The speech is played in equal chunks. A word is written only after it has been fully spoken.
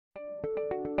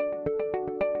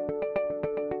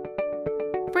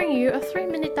bring you a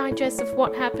 3-minute digest of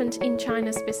what happened in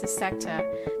China's business sector.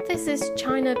 This is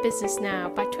China Business Now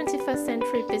by 21st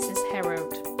Century Business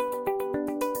Herald.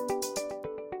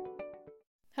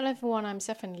 Hello everyone, I'm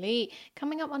Stephanie Lee.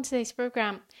 Coming up on today's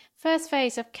program, first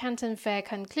phase of Canton Fair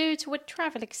concludes with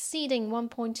traffic exceeding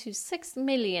 1.26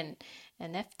 million.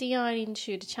 And FDI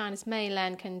into the Chinese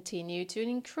mainland continue to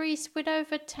increase with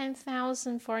over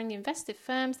 10,000 foreign invested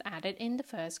firms added in the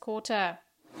first quarter.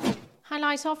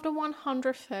 Highlights of the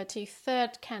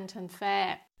 133rd Canton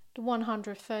Fair. The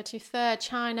 133rd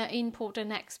China Import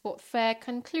and Export Fair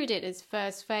concluded its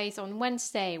first phase on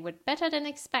Wednesday with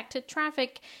better-than-expected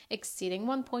traffic exceeding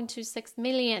 1.26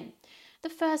 million. The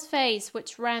first phase,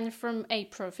 which ran from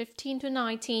April 15 to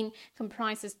 19,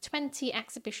 comprises 20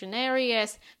 exhibition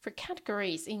areas for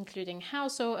categories including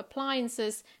household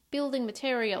appliances, building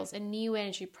materials, and new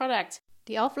energy products.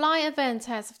 The offline event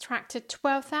has attracted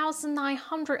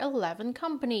 12,911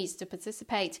 companies to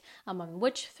participate, among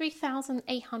which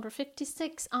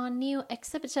 3,856 are new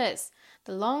exhibitors.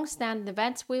 The long-standing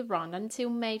event will run until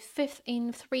May 5th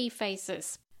in 3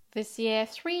 phases. This year,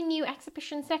 3 new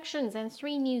exhibition sections and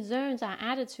 3 new zones are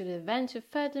added to the event to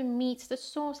further meet the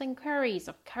source inquiries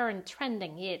of current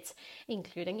trending hits,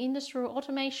 including industrial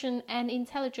automation and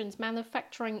intelligent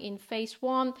manufacturing in Phase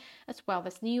 1, as well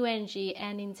as new energy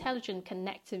and intelligent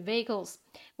connected vehicles,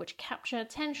 which capture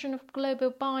attention of global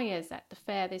buyers at the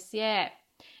fair this year.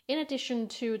 In addition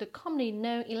to the commonly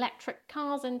known electric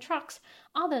cars and trucks,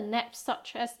 other NEPs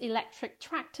such as electric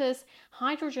tractors,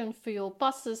 hydrogen fuel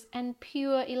buses, and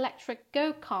pure electric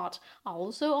go-kart are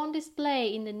also on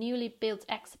display in the newly built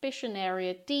Exhibition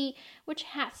Area D, which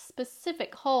has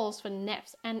specific halls for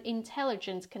NEPs and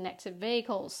intelligent connected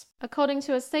vehicles. According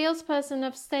to a salesperson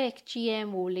of STEC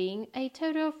GM Wuling, a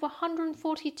total of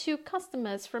 142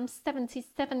 customers from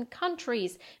 77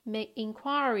 countries made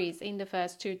inquiries in the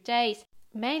first 2 days,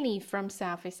 mainly from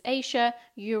Southeast Asia,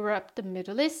 Europe, the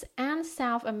Middle East, and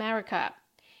South America.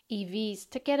 EVs,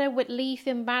 together with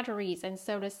lithium batteries and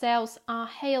solar cells, are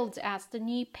hailed as the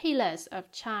new pillars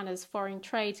of China's foreign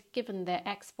trade given their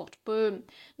export boom.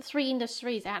 The 3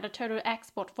 industries had a total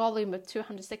export volume of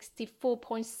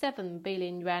 264.7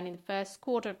 billion yuan in the first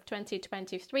quarter of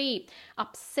 2023,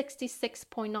 up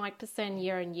 66.9%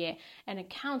 year-on-year, and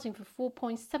accounting for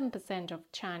 4.7%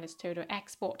 of China's total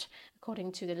export,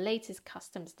 according to the latest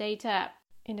customs data.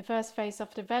 In the first phase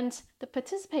of the event, the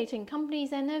participating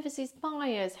companies and overseas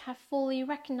buyers have fully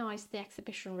recognized the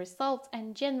exhibition results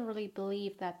and generally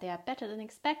believe that they are better than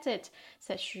expected,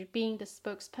 said Xu Bing, the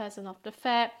spokesperson of the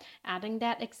fair, adding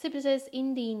that exhibitors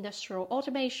in the industrial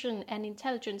automation and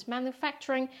intelligent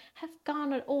manufacturing have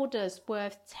garnered orders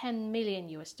worth $10 million.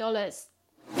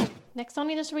 Next on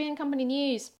industry and company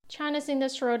news, China's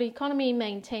industrial economy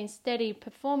maintains steady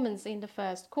performance in the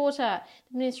first quarter,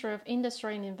 the Ministry of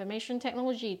Industry and Information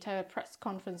Technology told a press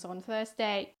conference on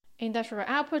Thursday. Industrial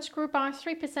output grew by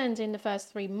 3% in the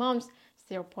first 3 months,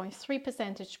 0.3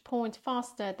 percentage points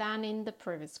faster than in the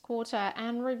previous quarter,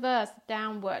 and reversed the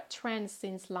downward trend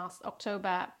since last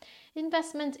October.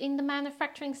 Investment in the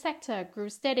manufacturing sector grew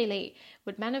steadily,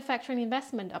 with manufacturing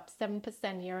investment up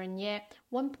 7% year-on-year,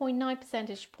 1.9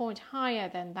 percentage points higher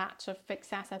than that of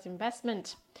fixed asset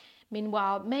investment.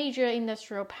 Meanwhile, major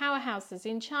industrial powerhouses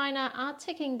in China are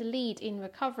taking the lead in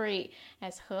recovery,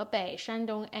 as Hebei,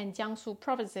 Shandong, and Jiangsu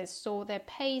provinces saw their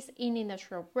pace in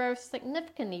industrial growth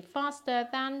significantly faster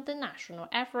than the national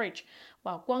average,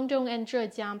 while Guangdong and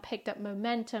Zhejiang picked up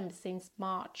momentum since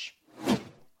March.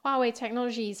 Huawei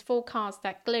Technologies forecast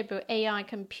that global AI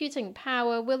computing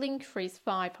power will increase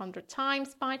 500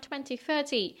 times by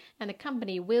 2030, and the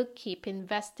company will keep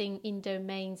investing in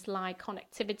domains like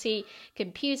connectivity,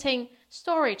 computing,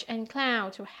 storage, and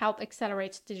cloud to help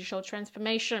accelerate digital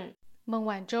transformation. Meng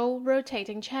Wanzhou,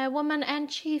 rotating chairwoman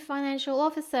and chief financial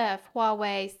officer of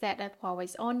Huawei, said at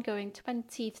Huawei's ongoing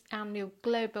 20th annual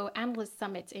Global Analyst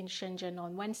Summit in Shenzhen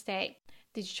on Wednesday.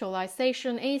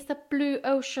 Digitalization is the blue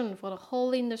ocean for the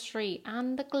whole industry,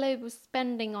 and the global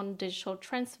spending on digital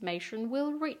transformation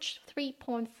will reach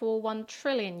 $3.41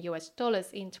 trillion in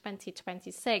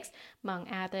 2026, Meng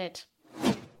added.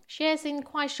 Shares in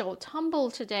Kuaishou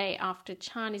tumbled today after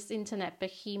Chinese internet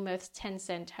behemoth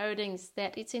Tencent Holdings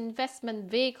said its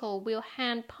investment vehicle will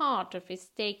hand part of its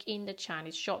stake in the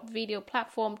Chinese short video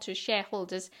platform to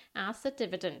shareholders as a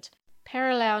dividend.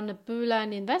 Parallel Nebula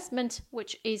Investment,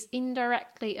 which is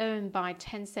indirectly owned by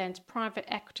Tencent private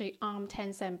equity arm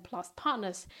Tencent Plus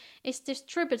Partners, is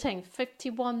distributing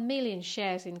 51 million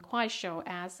shares in Kuaishou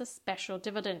as a special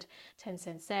dividend,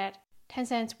 Tencent said.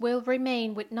 Tencent will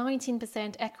remain with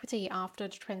 19% equity after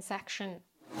the transaction.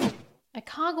 A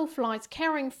cargo flight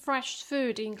carrying fresh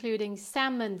food, including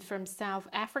salmon from South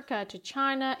Africa to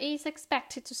China, is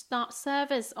expected to start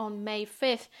service on May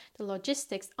 5th, the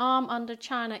logistics arm under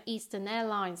China Eastern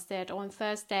Airlines said on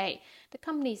Thursday. The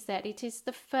company said it is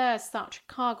the first such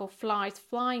cargo flight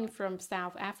flying from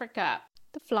South Africa.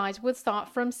 The flight will start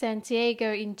from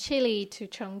Santiago in Chile to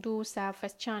Chengdu,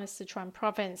 southwest China's Sichuan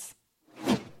province.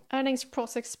 Earnings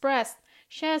reports expressed.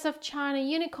 Shares of China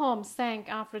Unicom sank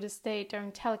after the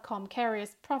state-owned telecom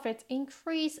carrier's profit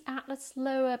increased at a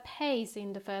slower pace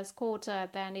in the first quarter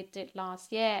than it did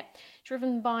last year.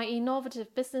 Driven by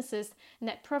innovative businesses,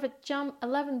 net profit jumped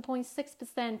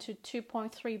 11.6% to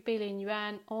 2.3 billion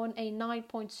yuan on a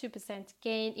 9.2%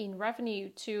 gain in revenue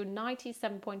to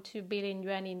 97.2 billion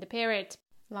yuan in the period.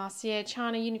 Last year,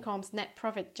 China Unicom's net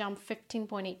profit jumped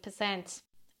 15.8%.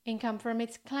 Income from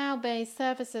its cloud-based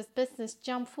services business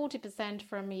jumped 40%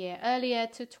 from a year earlier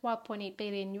to 12.8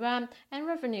 billion yuan, and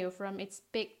revenue from its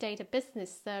big data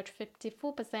business surged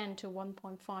 54% to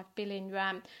 1.5 billion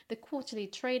yuan, the quarterly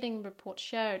trading report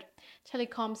showed.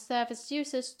 Telecom service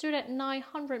users stood at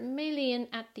 900 million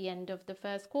at the end of the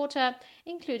first quarter,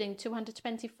 including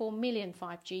 224 million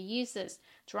 5G users,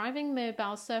 driving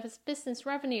mobile service business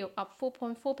revenue up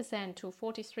 4.4% to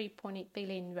 43.8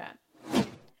 billion yuan.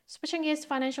 Switching gears to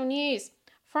financial news.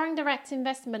 Foreign direct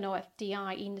investment, or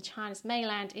FDI, in the China's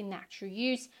mainland in natural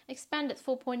use expanded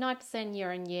 4.9%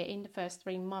 year-on-year in the first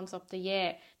 3 months of the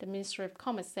year, the Ministry of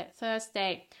Commerce said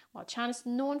Thursday, while China's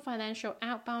non-financial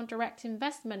outbound direct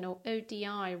investment, or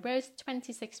ODI, rose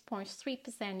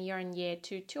 26.3% year-on-year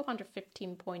to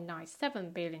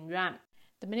 215.97 billion yuan.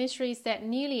 The ministry said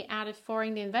newly added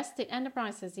foreign invested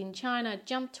enterprises in China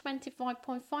jumped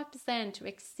 25.5% to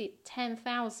exceed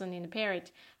 10,000 in the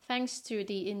period, thanks to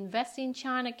the Invest in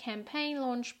China campaign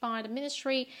launched by the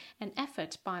ministry and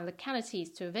effort by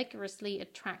localities to vigorously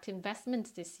attract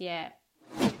investments this year.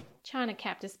 China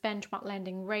kept its benchmark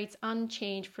lending rates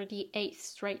unchanged for the 8th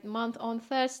straight month on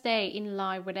Thursday, in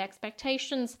line with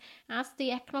expectations, as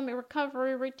the economic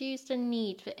recovery reduced the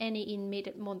need for any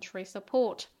immediate monetary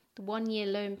support. The one-year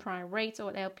loan prime rate,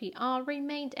 or LPR,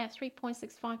 remained at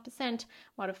 3.65%,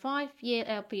 while the 5-year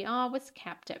LPR was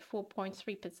capped at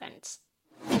 4.3%.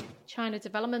 China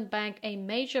Development Bank, a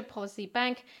major policy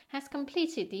bank, has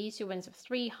completed the issuance of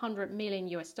 $300 million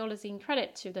in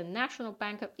credit to the National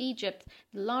Bank of Egypt,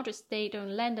 the largest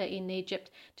state-owned lender in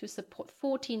Egypt, to support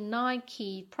 49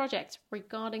 key projects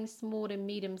regarding small and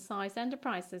medium-sized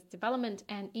enterprises development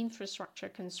and infrastructure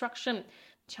construction,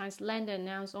 China's lender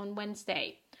announced on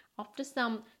Wednesday. Of the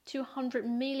sum, $200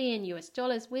 million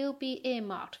will be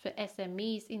earmarked for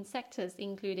SMEs in sectors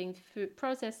including food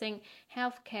processing,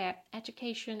 healthcare,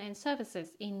 education, and services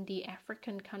in the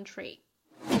African country.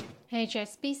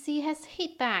 HSBC has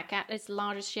hit back at its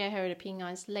largest shareholder Ping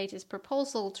An's latest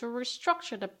proposal to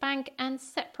restructure the bank and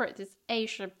separate its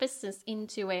Asia business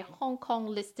into a Hong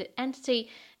Kong-listed entity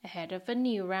ahead of a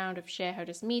new round of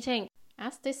shareholders' meeting,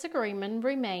 as disagreement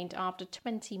remained after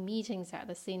 20 meetings at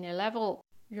the senior level.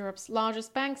 Europe's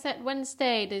largest bank said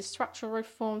Wednesday the structural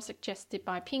reform suggested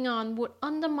by Ping An would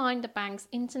undermine the bank's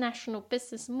international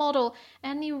business model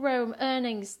and erode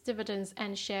earnings, dividends,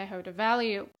 and shareholder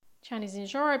value. Chinese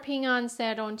insurer Ping An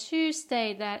said on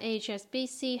Tuesday that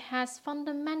HSBC has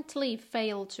fundamentally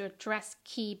failed to address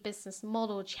key business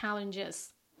model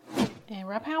challenges. And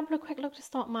wrap up with a quick look at the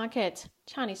stock market.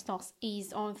 Chinese stocks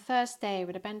eased on Thursday,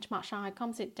 with the benchmark Shanghai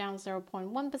Composite down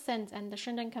 0.1% and the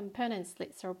Shenzhen Component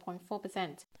slid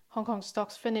 0.4%. Hong Kong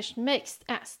stocks finished mixed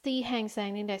as the Hang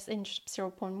Seng Index inched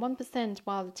 0.1%,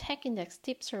 while the Tech Index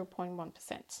dipped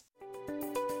 0.1%.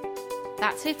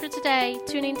 That's it for today.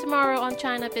 Tune in tomorrow on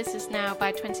China Business Now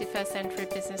by 21st Century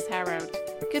Business Herald.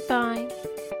 Goodbye.